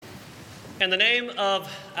In the name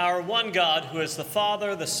of our one God, who is the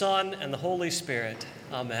Father, the Son, and the Holy Spirit.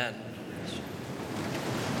 Amen.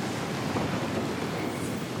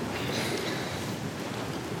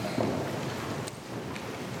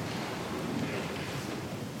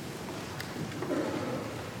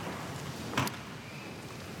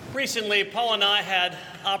 Recently, Paul and I had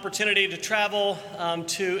opportunity to travel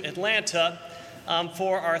to Atlanta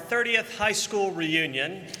for our 30th high school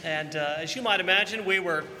reunion. And as you might imagine, we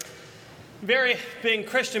were being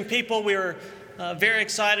Christian people, we were very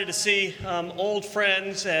excited to see old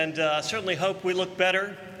friends and certainly hope we look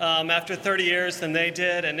better after 30 years than they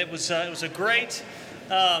did. And it was a great,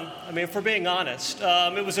 if we're being honest,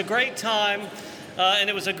 it was a great time and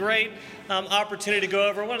it was a great opportunity to go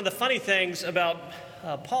over. One of the funny things about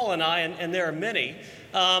Paul and I, and there are many,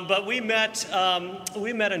 but we met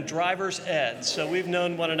in driver's ed, so we've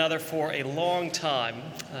known one another for a long time,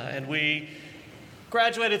 and we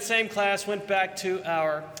graduated same class, went back to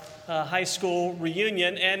our high school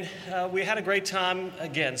reunion, and we had a great time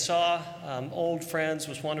again. Saw old friends,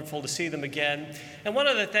 was wonderful to see them again. And one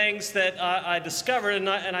of the things that I discovered, and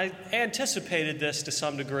I anticipated this to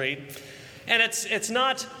some degree, and it's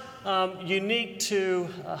not unique to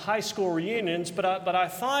high school reunions, but I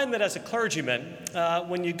find that as a clergyman,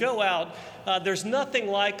 when you go out, there's nothing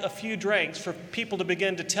like a few drinks for people to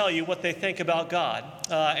begin to tell you what they think about God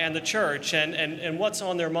and the church and what's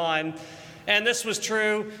on their mind. And this was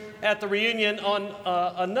true at the reunion on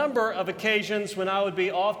a number of occasions when I would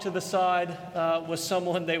be off to the side with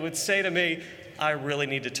someone. They would say to me, "I really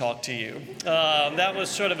need to talk to you." That was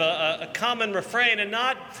sort of a common refrain, and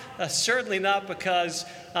certainly not because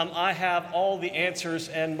I have all the answers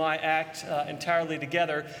and my act entirely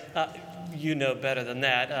together. You know better than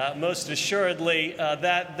that. Most assuredly,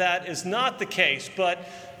 that is not the case. But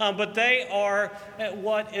they are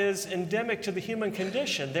what is endemic to the human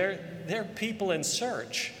condition. They're people in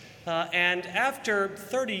search. And after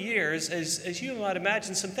 30 years, as you might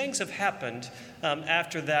imagine, some things have happened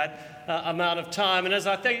after that amount of time. And as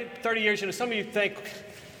I think 30 years, some of you think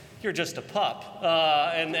you're just a pup.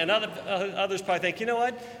 And others probably think, you know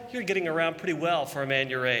what, you're getting around pretty well for a man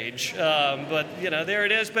your age. But there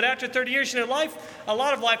it is. But after 30 years, a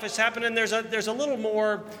lot of life has happened, and there's a little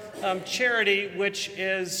more charity which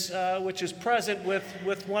is present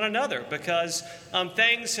with one another, because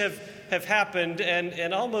things have happened,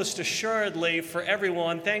 and almost assuredly for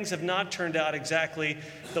everyone, things have not turned out exactly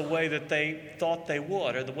the way that they thought they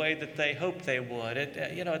would, or the way that they hoped they would.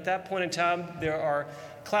 At that point in time, there are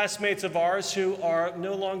classmates of ours who are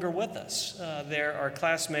no longer with us. There are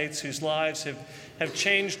classmates whose lives have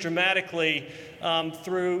changed dramatically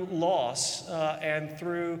through loss and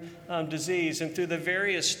through disease and through the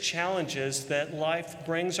various challenges that life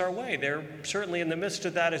brings our way. They're certainly in the midst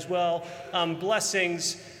of that as well,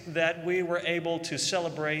 blessings that we were able to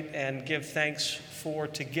celebrate and give thanks for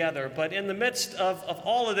together. But in the midst of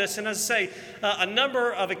all of this, and as I say, a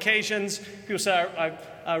number of occasions, people say,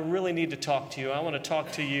 I really need to talk to you. I want to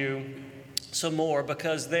talk to you some more,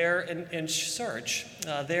 because they're in search.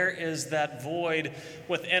 There is that void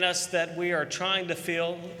within us that we are trying to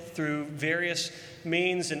fill through various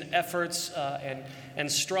means and efforts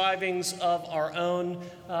and strivings of our own,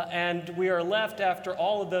 and we are left after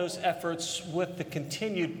all of those efforts with the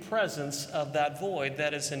continued presence of that void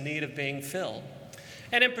that is in need of being filled.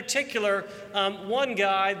 And in particular, one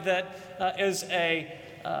guy that is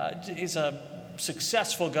he's a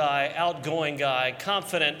successful guy, outgoing guy,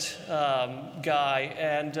 confident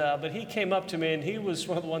guy, but he came up to me, and he was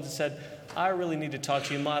one of the ones that said, "I really need to talk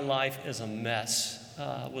to you. My life is a mess,"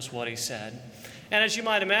 was what he said. And as you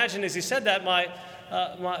might imagine, as he said that,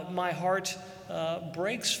 my heart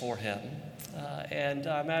breaks for him. And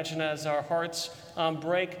I imagine as our hearts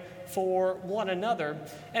break for one another.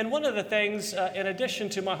 And one of the things, in addition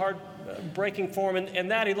to my heart breaking for him,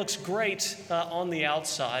 and that he looks great on the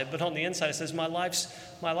outside, but on the inside he says, my life's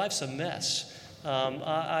a mess.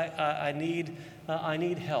 I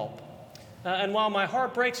need help. And while my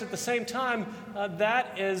heart breaks at the same time,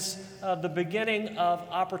 that is the beginning of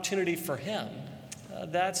opportunity for him.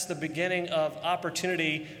 That's the beginning of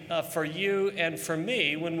opportunity for you and for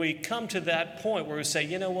me when we come to that point where we say,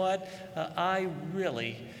 you know what, I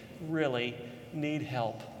really need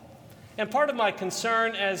help. And part of my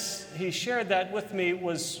concern as he shared that with me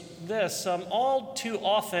was this: all too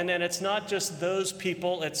often, and it's not just those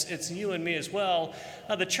people, it's you and me as well,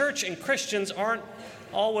 the church and Christians aren't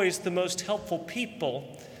always the most helpful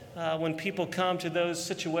people when people come to those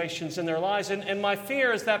situations in their lives. And my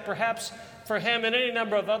fear is that perhaps for him and any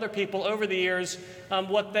number of other people over the years,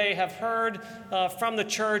 what they have heard from the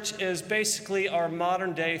church is basically our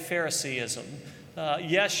modern-day Phariseeism.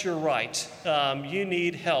 Yes, you're right. You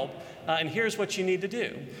need help. And here's what you need to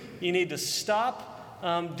do. You need to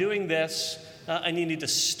stop doing this, and you need to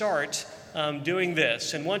start doing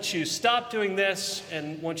this. And once you stop doing this,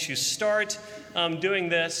 and once you start doing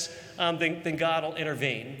this, then God will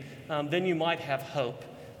intervene. Then you might have hope.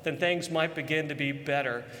 Then things might begin to be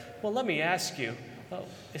better. Well, let me ask you,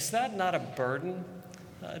 is that not a burden?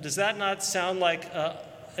 Does that not sound like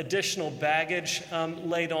additional baggage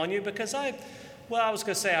laid on you? Because I was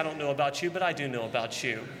going to say I don't know about you, but I do know about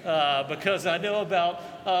you because I know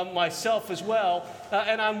about myself as well.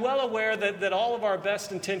 And I'm well aware that all of our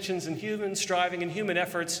best intentions and human striving and human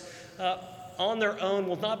efforts on their own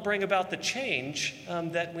will not bring about the change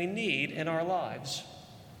that we need in our lives.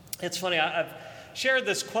 It's funny, I've shared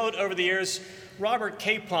this quote over the years. Robert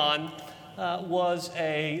Capon was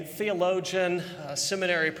a theologian,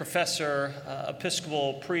 seminary professor,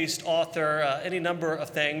 Episcopal priest, author, any number of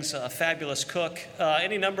things, a fabulous cook,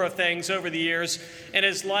 any number of things over the years in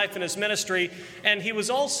his life and his ministry. And he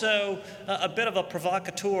was also a bit of a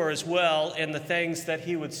provocateur as well in the things that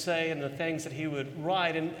he would say and the things that he would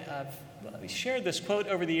write. And I've shared this quote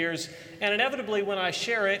over the years, and inevitably when I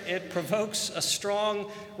share it, it provokes a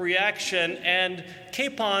strong reaction. And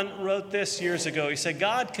Capon wrote this years ago. He said,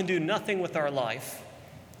 God can do nothing with our life,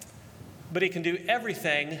 but he can do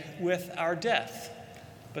everything with our death,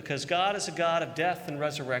 because God is a God of death and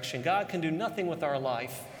resurrection. God can do nothing with our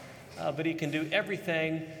life, but he can do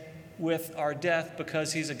everything with our death,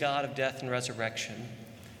 because he's a God of death and resurrection.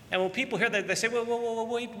 And when people hear that, they say, well,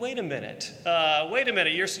 wait a minute. Wait a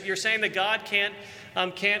minute. You're saying that God can't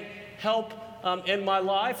help in my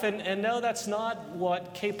life? And no, that's not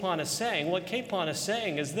what Capon is saying. What Capon is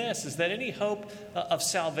saying is this, is that any hope of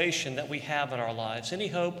salvation that we have in our lives, any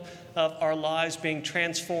hope of our lives being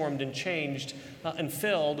transformed and changed and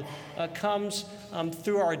filled comes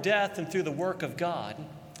through our death and through the work of God,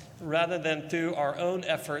 rather than through our own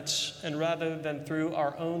efforts and rather than through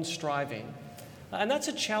our own striving. And that's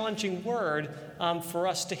a challenging word for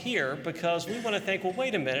us to hear, because we want to think, well,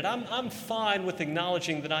 wait a minute, I'm fine with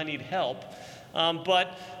acknowledging that I need help,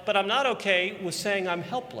 but I'm not okay with saying I'm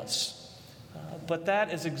helpless. But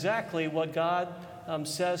that is exactly what God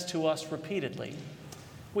says to us repeatedly.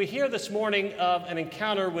 We hear this morning of an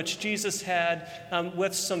encounter which Jesus had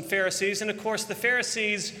with some Pharisees, and of course the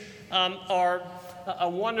Pharisees are a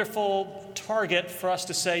wonderful target for us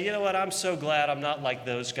to say, you know what, I'm so glad I'm not like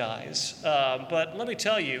those guys. But let me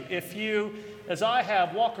tell you, if you, as I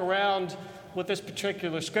have, walk around with this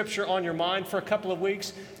particular scripture on your mind for a couple of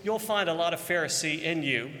weeks, you'll find a lot of Pharisee in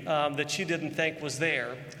you that you didn't think was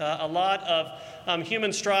there. A lot of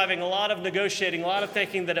human striving, a lot of negotiating, a lot of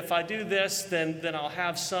thinking that if I do this, then I'll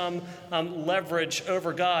have some leverage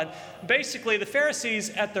over God. Basically, the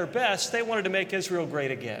Pharisees, at their best, they wanted to make Israel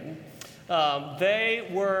great again. They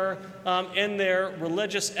were, in their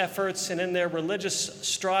religious efforts and in their religious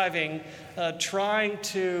striving, trying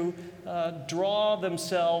to draw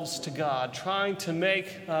themselves to God, trying to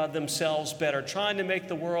make themselves better, trying to make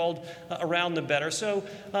the world around them better. So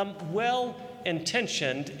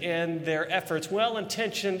well-intentioned in their efforts,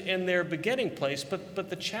 well-intentioned in their beginning place, but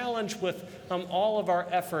the challenge with all of our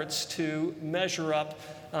efforts to measure up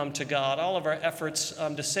to God, all of our efforts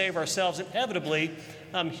to save ourselves, inevitably,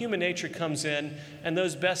 human nature comes in, and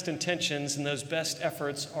those best intentions and those best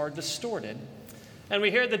efforts are distorted. And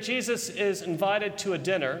we hear that Jesus is invited to a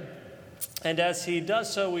dinner, and as he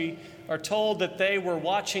does so, we are told that they were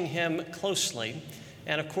watching him closely.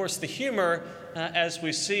 And of course, the humor, as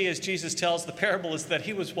we see as Jesus tells the parable, is that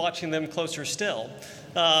he was watching them closer still.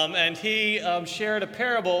 And he shared a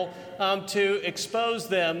parable to expose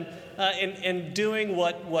them in doing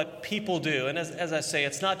what people do. And as I say,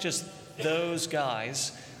 it's not just those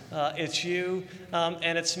guys, it's you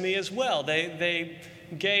and it's me as well. They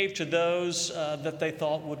gave to those that they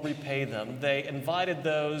thought would repay them. They invited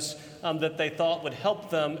those that they thought would help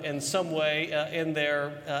them in some way in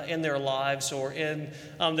their lives or in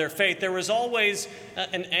their faith. There was always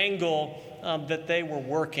an angle that they were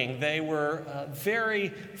working. They were very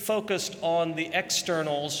focused on the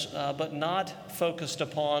externals, but not focused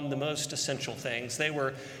upon the most essential things. They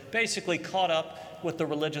were basically caught up with the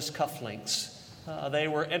religious cufflinks. They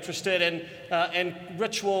were interested in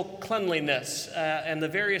ritual cleanliness and the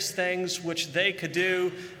various things which they could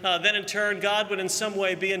do. Then in turn, God would in some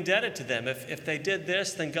way be indebted to them. If they did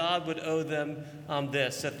this, then God would owe them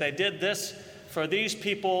this. If they did this for these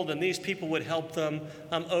people, then these people would help them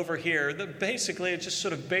over here. Basically, it's just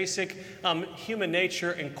sort of basic human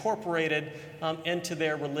nature incorporated into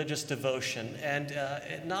their religious devotion. And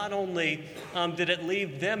not only did it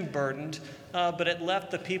leave them burdened, but it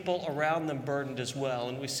left the people around them burdened as well.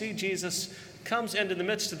 And we see Jesus comes into the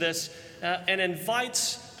midst of this and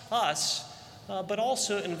invites us, but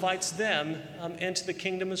also invites them into the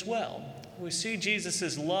kingdom as well. We see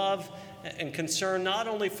Jesus' love and concern not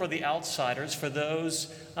only for the outsiders, for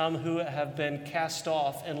those who have been cast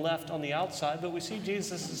off and left on the outside, but we see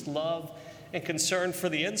Jesus' love and concern for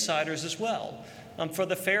the insiders as well, for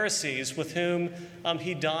the Pharisees with whom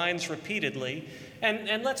he dines repeatedly.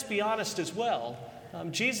 And let's be honest as well,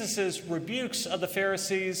 Jesus' rebukes of the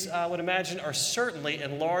Pharisees, I would imagine, are certainly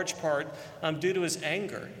in large part due to his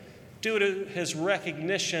anger, due to his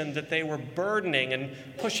recognition that they were burdening and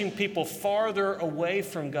pushing people farther away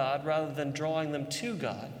from God rather than drawing them to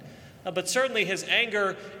God. But certainly his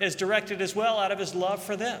anger is directed as well out of his love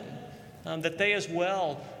for them, that they as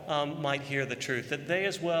well might hear the truth, that they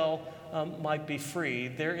as well might be free.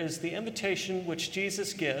 There is the invitation which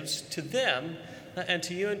Jesus gives to them and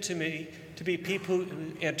to you and to me to be people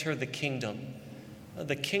who enter the kingdom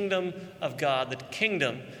of God, the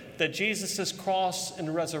kingdom that Jesus' cross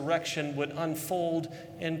and resurrection would unfold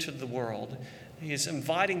into the world. He's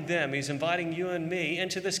inviting them, he's inviting you and me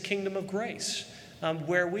into this kingdom of grace,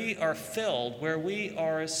 where we are filled, where we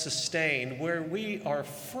are sustained, where we are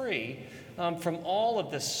free from all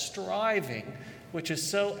of this striving, which is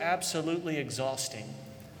so absolutely exhausting,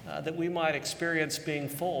 that we might experience being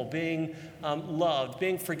full, being loved,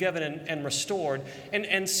 being forgiven and restored,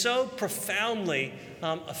 and so profoundly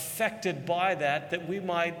affected by that we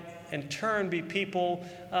might in turn be people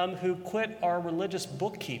who quit our religious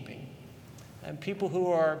bookkeeping, and people who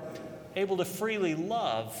are able to freely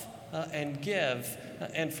love and give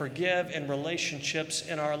and forgive in relationships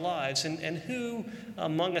in our lives. And who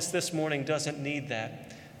among us this morning doesn't need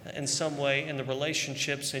that in some way in the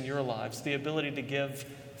relationships in your lives? The ability to give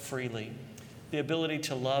freely, the ability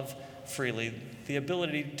to love freely, the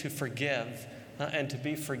ability to forgive and to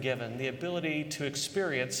be forgiven, the ability to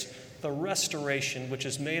experience the restoration which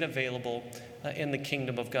is made available in the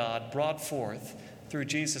kingdom of God, brought forth through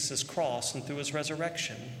Jesus' cross and through his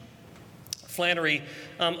resurrection. Flannery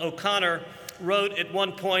O'Connor wrote at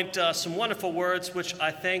one point some wonderful words which I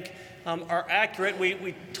think are accurate.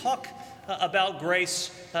 We talk about grace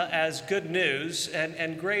as good news,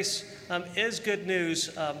 and grace is good news,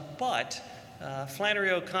 but Flannery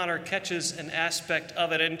O'Connor catches an aspect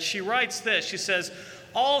of it, and she writes this. She says,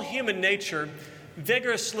 "All human nature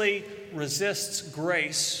vigorously resists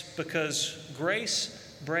grace because grace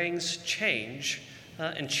brings change,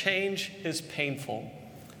 and change is painful."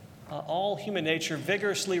 All human nature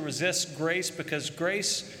vigorously resists grace because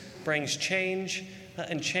grace brings change,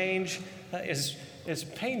 and change is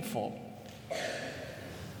painful.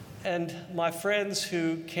 And my friends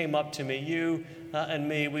who came up to me, you and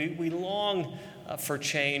me, we long for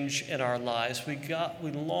change in our lives.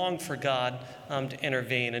 We long for God to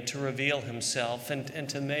intervene and to reveal himself and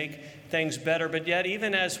to make things better. But yet,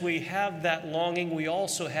 even as we have that longing, we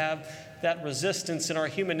also have that resistance in our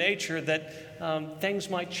human nature that things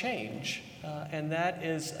might change. And that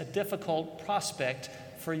is a difficult prospect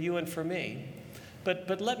for you and for me.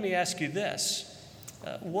 But let me ask you this.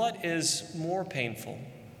 What is more painful?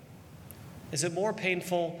 Is it more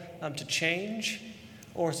painful to change,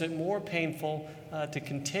 or is it more painful to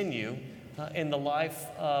continue in the life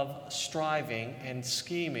of striving and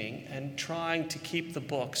scheming and trying to keep the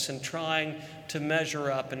books and trying to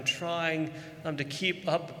measure up and trying to keep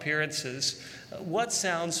up appearances? What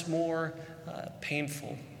sounds more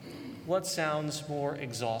painful? What sounds more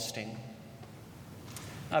exhausting?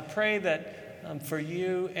 I pray that for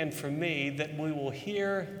you and for me that we will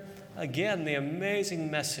hear again the amazing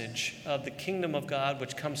message of the kingdom of God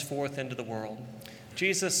which comes forth into the world.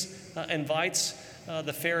 Jesus invites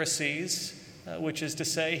the Pharisees, which is to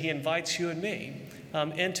say he invites you and me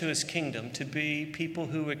into his kingdom to be people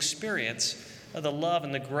who experience the love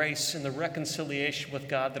and the grace and the reconciliation with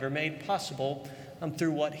God that are made possible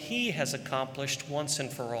through what he has accomplished once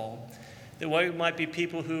and for all. That we might be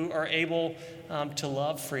people who are able to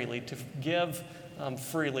love freely, to give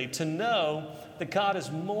freely, to know that God is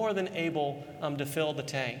more than able to fill the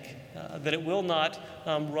tank, that it will not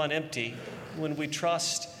run empty when we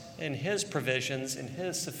trust in his provisions, in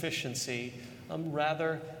his sufficiency,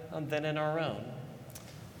 rather than in our own.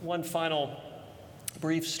 One final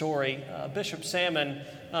brief story. Bishop Salmon,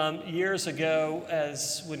 years ago,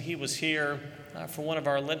 when he was here for one of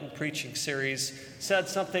our Lenten preaching series, said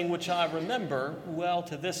something which I remember well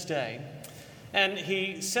to this day. And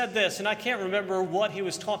he said this, and I can't remember what he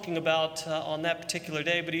was talking about on that particular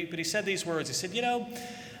day, but he said these words. He said,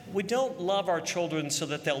 we don't love our children so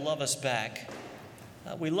that they'll love us back.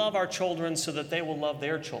 We love our children so that they will love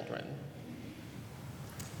their children.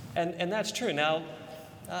 And that's true. Now,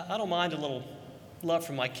 I don't mind a little love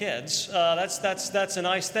for my kids. That's a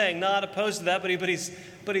nice thing. Not opposed to that,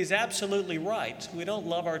 but he's absolutely right. We don't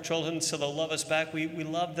love our children so they'll love us back. We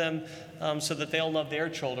love them so that they'll love their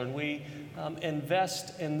children. We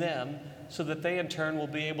invest in them so that they in turn will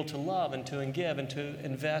be able to love and to give and to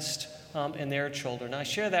invest in their children. I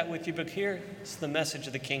share that with you, but here is the message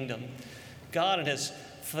of the kingdom. God and his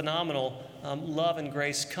phenomenal love and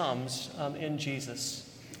grace comes in Jesus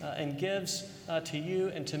and gives to you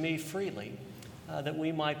and to me freely, that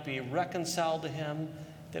we might be reconciled to him,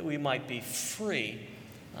 that we might be free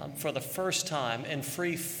for the first time and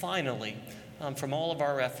free finally from all of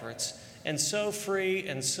our efforts, and so free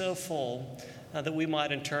and so full that we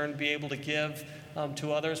might in turn be able to give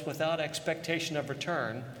to others without expectation of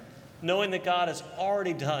return, knowing that God has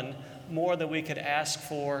already done more than we could ask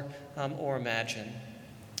for or imagine.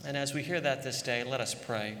 And as we hear that this day, let us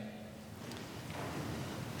pray.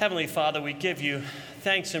 Heavenly Father, we give you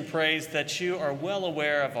thanks and praise that you are well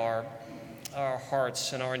aware of our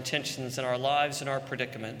hearts and our intentions and our lives and our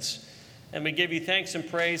predicaments. And we give you thanks and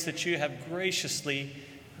praise that you have graciously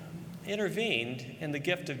intervened in the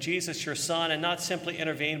gift of Jesus, your Son, and not simply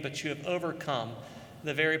intervened, but you have overcome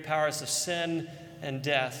the very powers of sin and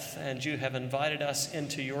death, and you have invited us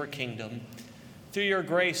into your kingdom. Through your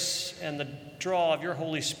grace and the draw of your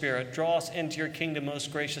Holy Spirit, draw us into your kingdom,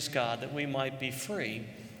 most gracious God, that we might be free,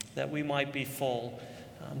 that we might be full,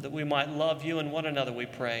 that we might love you and one another, we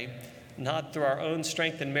pray, not through our own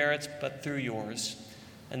strength and merits, but through yours.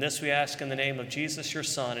 And this we ask in the name of Jesus, your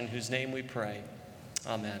Son, in whose name we pray.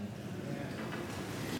 Amen.